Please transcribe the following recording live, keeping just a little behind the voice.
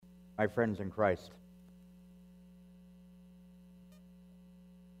my friends in Christ.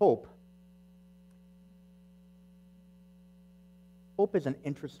 Hope. Hope is an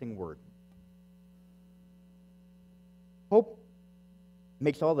interesting word. Hope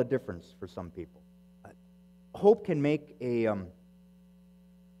makes all the difference for some people. Hope can make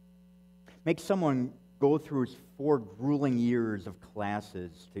someone go through 4 grueling years of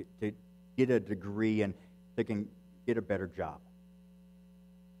classes to get a degree and they can get a better job.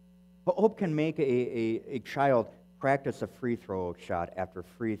 Hope can make a child practice a free throw shot after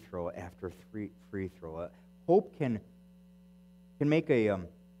free throw after free throw. Hope can make a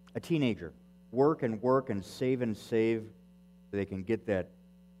teenager work and save so they can get that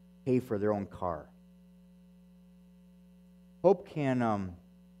pay for their own car. Hope can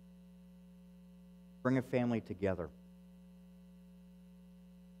bring a family together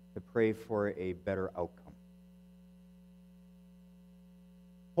to pray for a better outcome.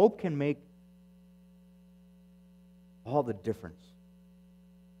 Hope can make all the difference.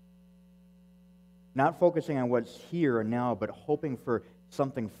 Not focusing on what's here and now, but hoping for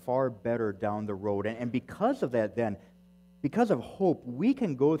something far better down the road. And because of that, then, because of hope, we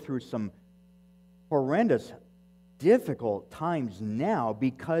can go through some horrendous, difficult times now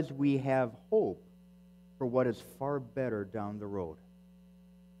because we have hope for what is far better down the road.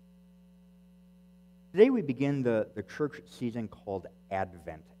 Today we begin the church season called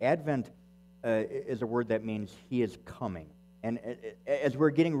Advent. Advent is a word that means He is coming. And as we're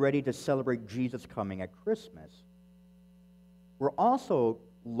getting ready to celebrate Jesus coming at Christmas, we're also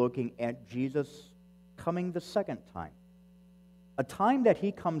looking at Jesus coming the second time. A time that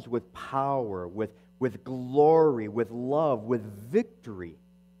He comes with power, with glory, with love, with victory.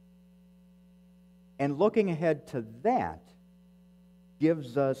 And looking ahead to that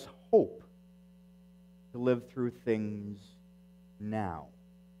gives us hope to live through things now.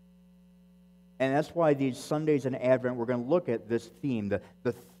 And that's why these Sundays in Advent, we're going to look at this theme,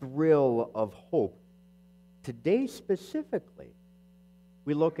 the thrill of hope. Today specifically,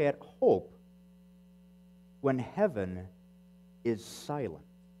 we look at hope when heaven is silent.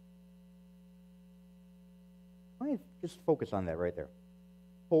 Let me just focus on that right there.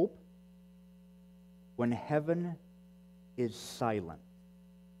 Hope when heaven is silent.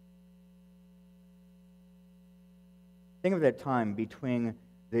 Think of that time between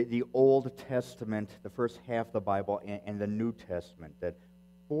the Old Testament, the first half of the Bible, and the New Testament, that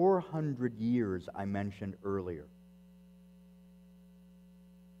 400 years I mentioned earlier.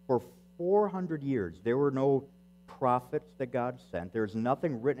 For 400 years, there were no prophets that God sent. There's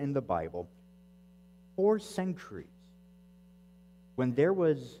nothing written in the Bible. 4 centuries when there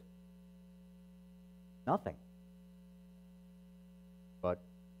was nothing but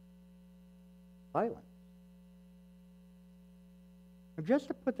silence. Now, just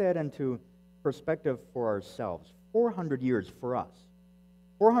to put that into perspective for ourselves, 400 years for us.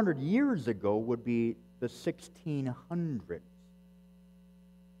 400 years ago would be the 1600s.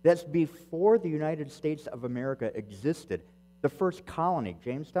 That's before the United States of America existed. The first colony,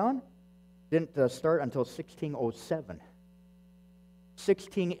 Jamestown, didn't start until 1607.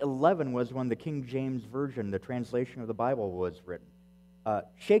 1611 was when the King James Version, the translation of the Bible, was written.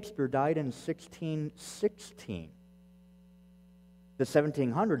 Shakespeare died in 1616. The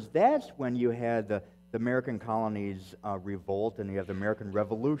 1700s, that's when you had the American colonies revolt and you have the American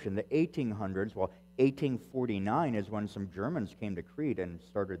Revolution. The 1800s, well, 1849 is when some Germans came to Crete and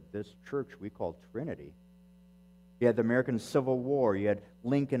started this church we call Trinity. You had the American Civil War. You had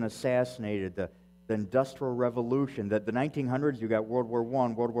Lincoln assassinated, the Industrial Revolution. The 1900s, you got World War I,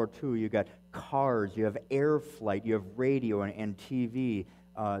 World War II. You got cars. You have air flight. You have radio and TV.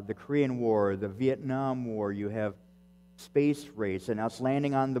 The Korean War, the Vietnam War. You have space race and us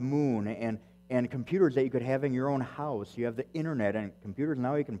landing on the moon and computers that you could have in your own house. You have the internet and computers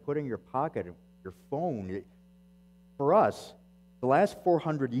now you can put in your pocket, your phone. For us, the last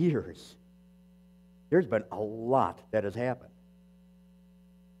 400 years, there's been a lot that has happened.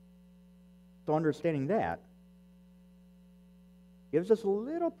 So understanding that gives us a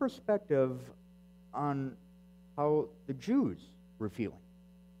little perspective on how the Jews were feeling.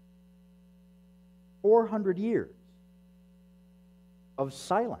 400 years of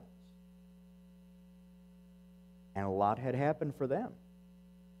silence. And a lot had happened for them.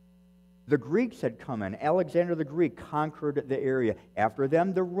 The Greeks had come in. Alexander the Greek conquered the area. After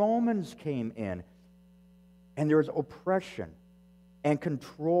them, the Romans came in. And there was oppression and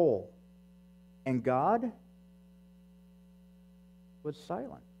control. And God was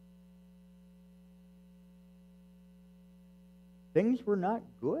silent. Things were not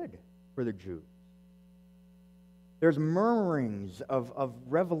good for the Jews. There's murmurings of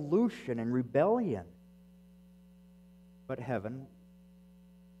revolution and rebellion. But heaven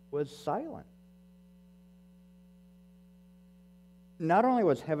was silent. Not only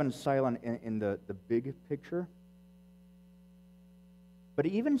was heaven silent in the big picture, but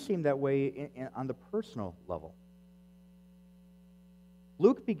it even seemed that way on the personal level.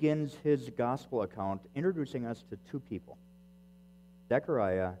 Luke begins his gospel account introducing us to two people,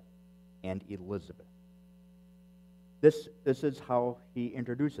 Zechariah and Elizabeth. This is how he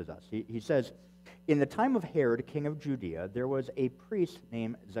introduces us. He says, in the time of Herod, king of Judea, there was a priest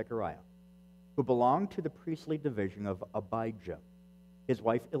named Zechariah, who belonged to the priestly division of Abijah. His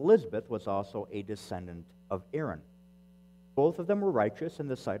wife Elizabeth was also a descendant of Aaron. Both of them were righteous in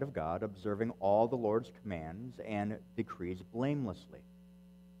the sight of God, observing all the Lord's commands and decrees blamelessly.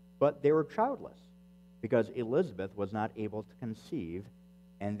 But they were childless, because Elizabeth was not able to conceive,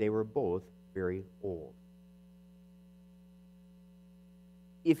 and they were both very old.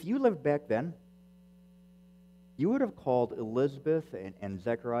 If you lived back then, you would have called Elizabeth and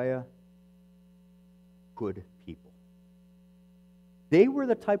Zechariah good people. They were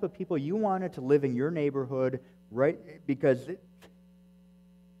the type of people you wanted to live in your neighborhood, right? Because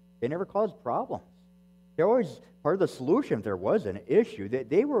they never caused problems. They're always part of the solution if there was an issue.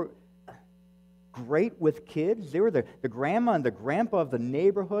 They were great with kids. They were the grandma and the grandpa of the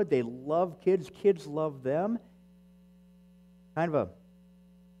neighborhood. They loved kids. Kids loved them. Kind of a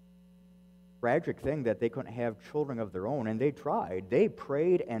tragic thing that they couldn't have children of their own, and they tried. They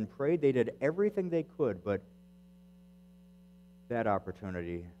prayed and prayed. They did everything they could, but that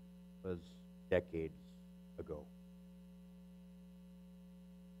opportunity was decades ago.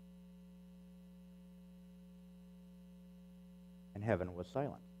 And heaven was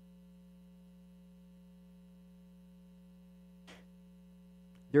silent.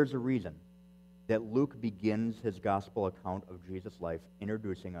 There's a reason that Luke begins his gospel account of Jesus' life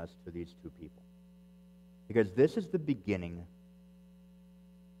introducing us to these two people. Because this is the beginning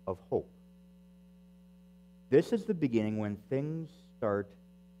of hope. This is the beginning when things start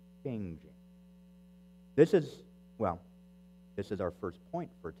changing. This is our first point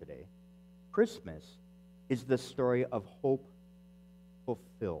for today. Christmas is the story of hope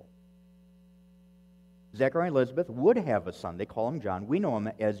fulfilled. Zechariah and Elizabeth would have a son. They call him John. We know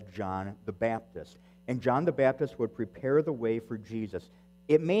him as John the Baptist. And John the Baptist would prepare the way for Jesus.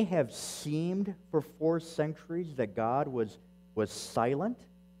 It may have seemed for 4 centuries that God was silent,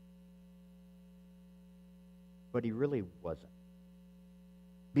 but he really wasn't.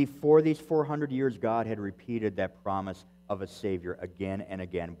 Before these 400 years, God had repeated that promise of a Savior again and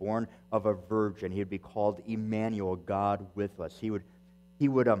again. Born of a virgin, he would be called Emmanuel, God with us. He would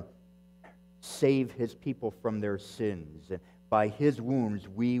save his people from their sins. And by his wounds,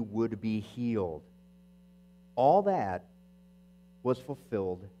 we would be healed. All that was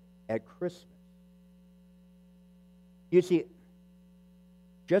fulfilled at Christmas. You see,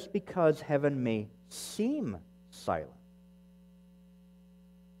 just because heaven may seem silent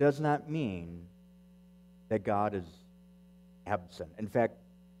does not mean that God is absent. In fact,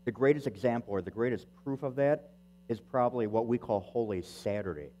 the greatest example or the greatest proof of that is probably what we call Holy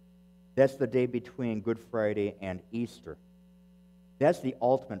Saturday. That's the day between Good Friday and Easter. That's the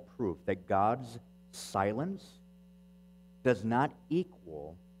ultimate proof that God's silence does not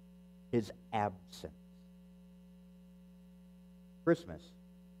equal his absence. Christmas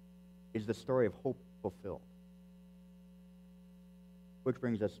is the story of hope fulfilled. Which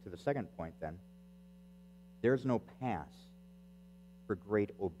brings us to the second point then. There's no pass for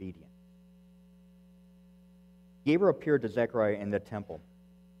great obedience. Gabriel appeared to Zechariah in the temple,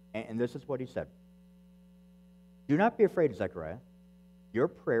 and this is what he said. Do not be afraid, Zechariah. Your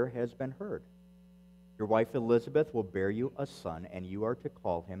prayer has been heard. Your wife Elizabeth will bear you a son, and you are to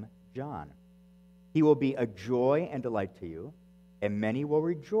call him John. He will be a joy and delight to you, and many will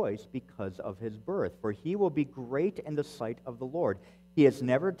rejoice because of his birth, for he will be great in the sight of the Lord. He has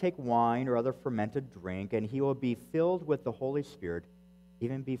never taken wine or other fermented drink, and he will be filled with the Holy Spirit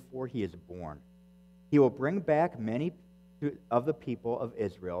even before he is born. He will bring back many of the people of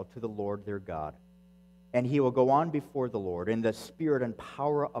Israel to the Lord their God, and he will go on before the Lord in the spirit and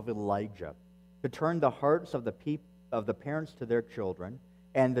power of Elijah, to turn the hearts of the parents to their children,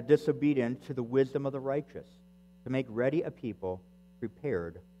 and the disobedient to the wisdom of the righteous, to make ready a people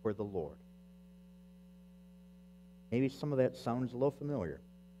prepared for the Lord. Maybe some of that sounds a little familiar.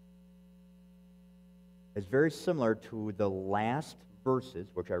 It's very similar to the last verses,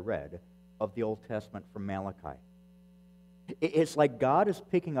 which I read, of the Old Testament from Malachi. It's like God is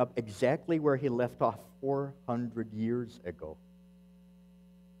picking up exactly where he left off 400 years ago.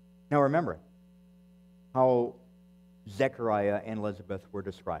 Now remember how Zechariah and Elizabeth were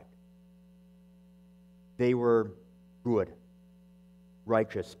described. They were good,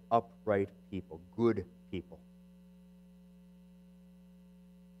 righteous, upright people, good people.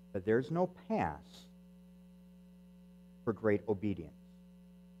 But there's no pass for great obedience.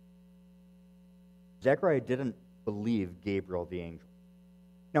 Zechariah didn't believe Gabriel the angel.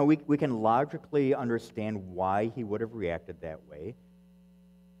 Now, we can logically understand why he would have reacted that way.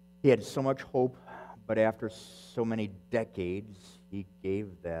 He had so much hope, but after so many decades, he gave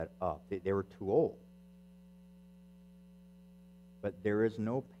that up. They were too old. But there is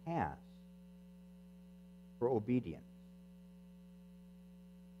no pass for obedience.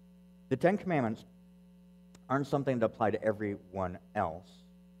 The Ten Commandments aren't something that apply to everyone else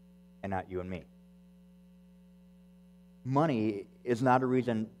and not you and me. Money is not a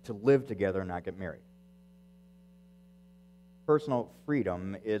reason to live together and not get married. Personal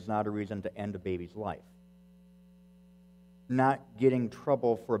freedom is not a reason to end a baby's life. Not getting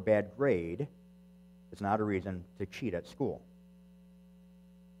trouble for a bad grade is not a reason to cheat at school.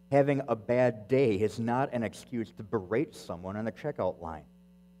 Having a bad day is not an excuse to berate someone on the checkout line.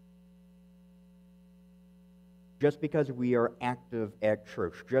 Just because we are active at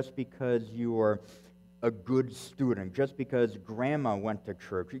church, just because you are a good student, just because grandma went to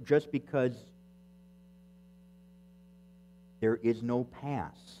church, just because there is no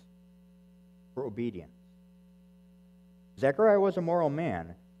pass for obedience. Zechariah was a moral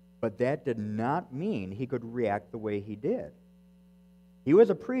man, but that did not mean he could react the way he did. He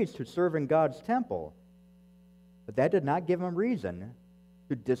was a priest who served in God's temple, but that did not give him reason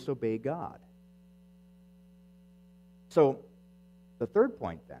to disobey God. So, the third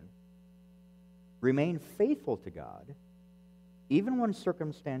point then, remain faithful to God, even when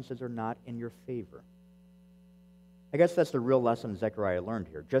circumstances are not in your favor. I guess that's the real lesson Zechariah learned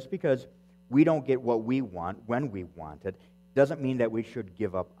here. Just because we don't get what we want when we want it, doesn't mean that we should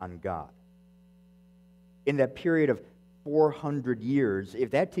give up on God. In that period of 400 years,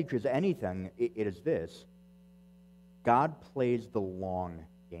 if that teaches anything, it is this: God plays the long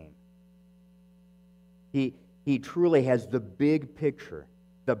game. He truly has the big picture,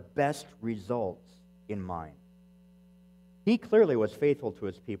 the best results in mind. He clearly was faithful to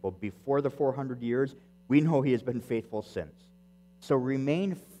his people before the 400 years. We know he has been faithful since. So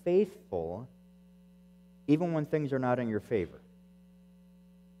remain faithful even when things are not in your favor.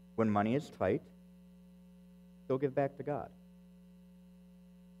 When money is tight, still give back to God.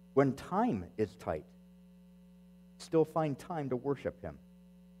 When time is tight, still find time to worship him.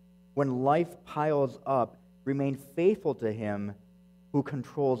 When life piles up, remain faithful to him who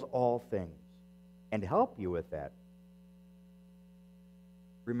controls all things. And to help you with that,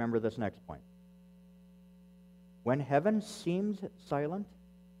 remember this next point. When heaven seems silent,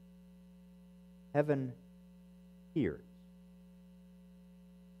 heaven hears.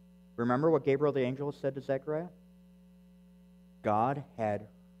 Remember what Gabriel the angel said to Zechariah? God had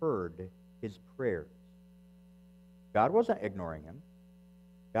heard his prayers. God wasn't ignoring him.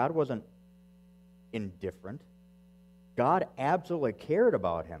 God wasn't indifferent. God absolutely cared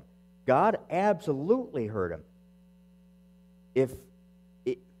about him. God absolutely heard him. If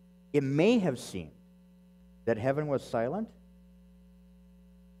it may have seemed that heaven was silent,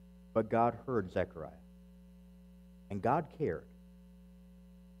 but God heard Zechariah. And God cared.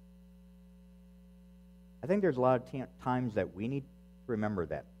 I think there's a lot of times that we need to remember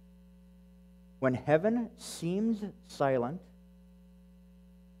that. When heaven seems silent,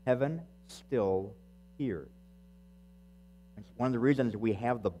 heaven still hears. It's one of the reasons we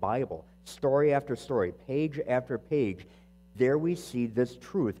have the Bible, story after story, page after page. There we see this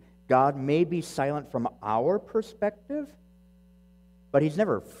truth. God may be silent from our perspective, but he's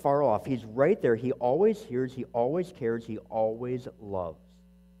never far off. He's right there. He always hears, he always cares, he always loves.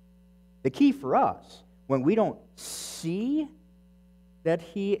 The key for us, when we don't see that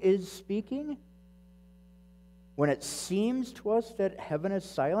he is speaking, when it seems to us that heaven is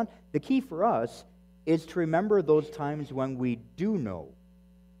silent, the key for us is to remember those times when we do know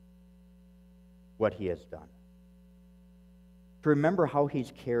what he has done. To remember how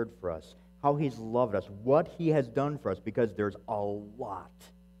he's cared for us, how he's loved us, what he has done for us, because there's a lot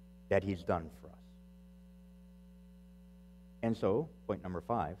that he's done for us. And so, point number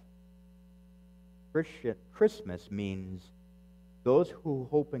 5, Christmas means those who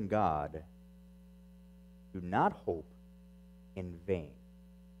hope in God do not hope in vain.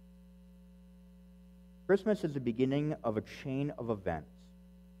 Christmas is the beginning of a chain of events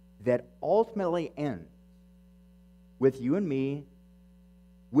that ultimately ends with you and me,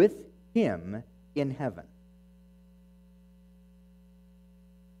 with him in heaven.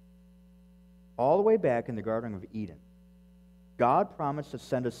 All the way back in the Garden of Eden, God promised to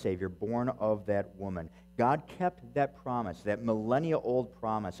send a Savior born of that woman. God kept that promise, that millennia-old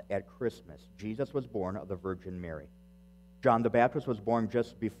promise at Christmas. Jesus was born of the Virgin Mary. John the Baptist was born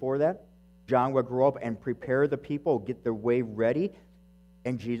just before that. John would grow up and prepare the people, get their way ready,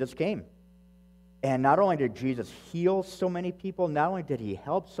 and Jesus came. And not only did Jesus heal so many people, not only did he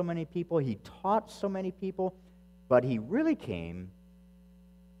help so many people, he taught so many people, but he really came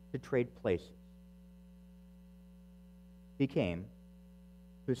to trade places. He came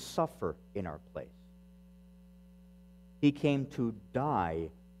to suffer in our place. He came to die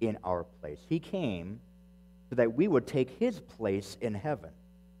in our place. He came so that we would take his place in heaven.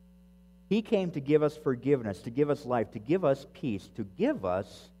 He came to give us forgiveness, to give us life, to give us peace, to give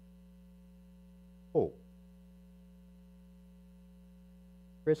us hope.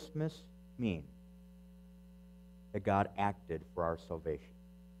 Christmas means that God acted for our salvation.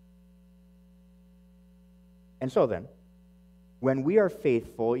 And so then, when we are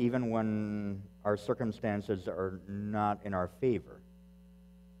faithful, even when our circumstances are not in our favor,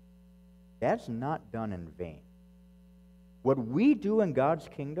 that's not done in vain. What we do in God's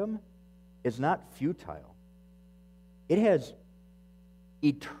kingdom is not futile. It has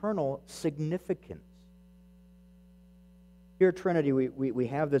eternal significance. Here at Trinity, we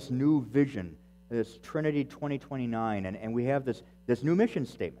have this new vision, this Trinity 2029, and we have this new mission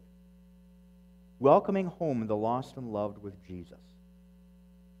statement. Welcoming home the lost and loved with Jesus.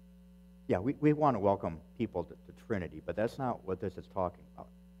 Yeah, we want to welcome people to Trinity, but that's not what this is talking about.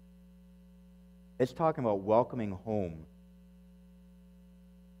 It's talking about welcoming home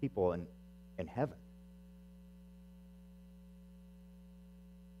people in heaven.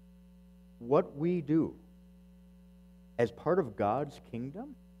 What we do as part of God's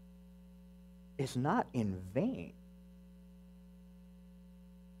kingdom is not in vain.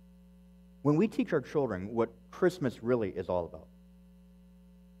 When we teach our children what Christmas really is all about,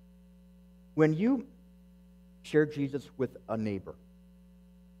 when you share Jesus with a neighbor,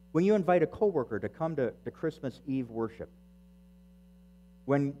 when you invite a coworker to come to Christmas Eve worship,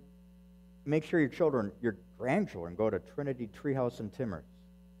 when make sure your grandchildren go to Trinity Treehouse in Timmins,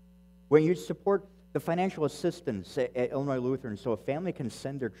 when you support the financial assistance at Illinois Lutheran so a family can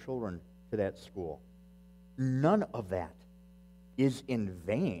send their children to that school, none of that is in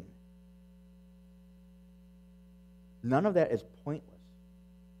vain. None of that is pointless.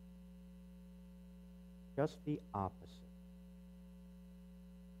 Just the opposite.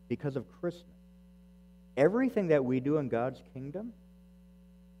 Because of Christmas, everything that we do in God's kingdom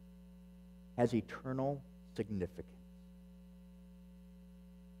has eternal significance.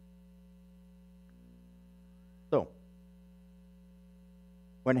 So,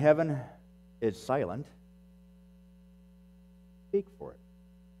 when heaven is silent, speak for it.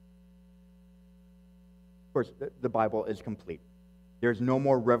 Of course, the Bible is complete. There's no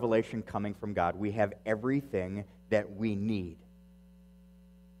more revelation coming from God. We have everything that we need.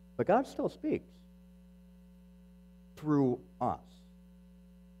 But God still speaks through us.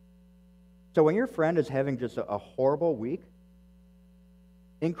 So when your friend is having just a horrible week,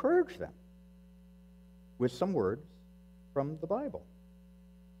 encourage them with some words from the Bible.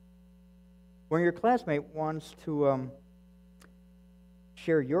 When your classmate wants to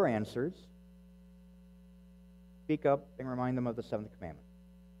share your answers, speak up and remind them of the seventh commandment.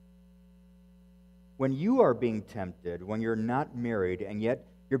 When you are being tempted, when you're not married and yet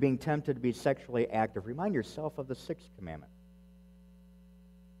you're being tempted to be sexually active, remind yourself of the sixth commandment.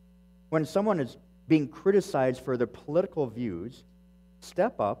 When someone is being criticized for their political views,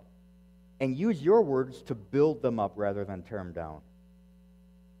 step up and use your words to build them up rather than tear them down.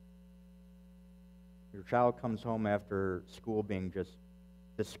 Your child comes home after school being just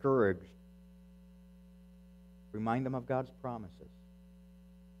discouraged. Remind them of God's promises.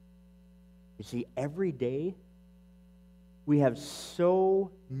 You see, every day we have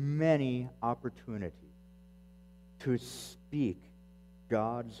so many opportunities to speak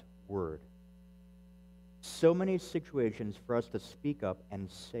God's word. So many situations for us to speak up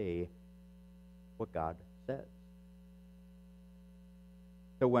and say what God says.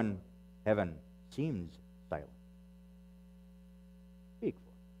 So when heaven seems silent, speak for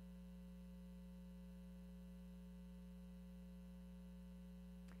it.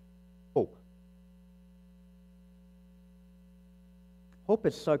 Hope. Hope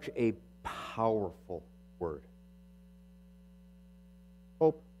is such a powerful word.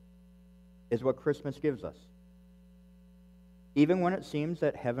 Hope is what Christmas gives us. Even when it seems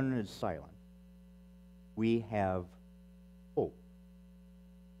that heaven is silent, we have hope.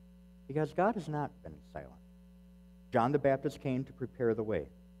 Because God has not been silent. John the Baptist came to prepare the way.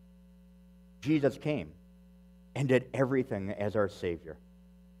 Jesus came and did everything as our Savior.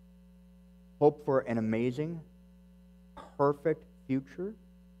 Hope for an amazing, perfect future.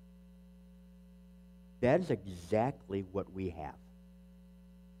 That is exactly what we have.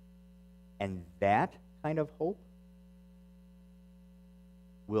 And that kind of hope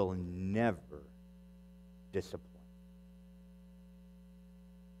will never disappoint.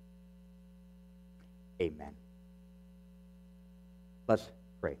 Amen. Let's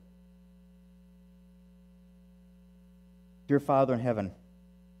pray. Dear Father in heaven,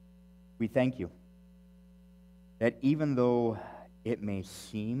 we thank you that even though it may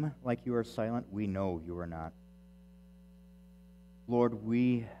seem like you are silent, we know you are not. Lord,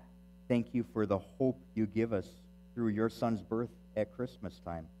 we thank you for the hope you give us through your Son's birth at Christmas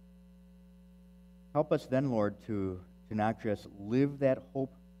time. Help us then, Lord, to not just live that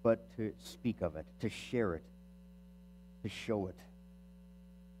hope, but to speak of it, to share it, to show it.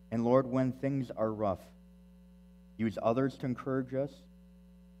 And Lord, when things are rough, use others to encourage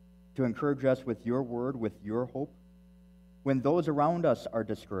us with your word, with your hope. When those around us are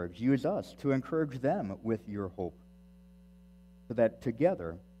discouraged, use us to encourage them with your hope, so that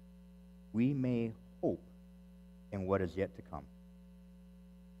together we may hope in what is yet to come.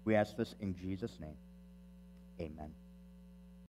 We ask this in Jesus' name. Amen.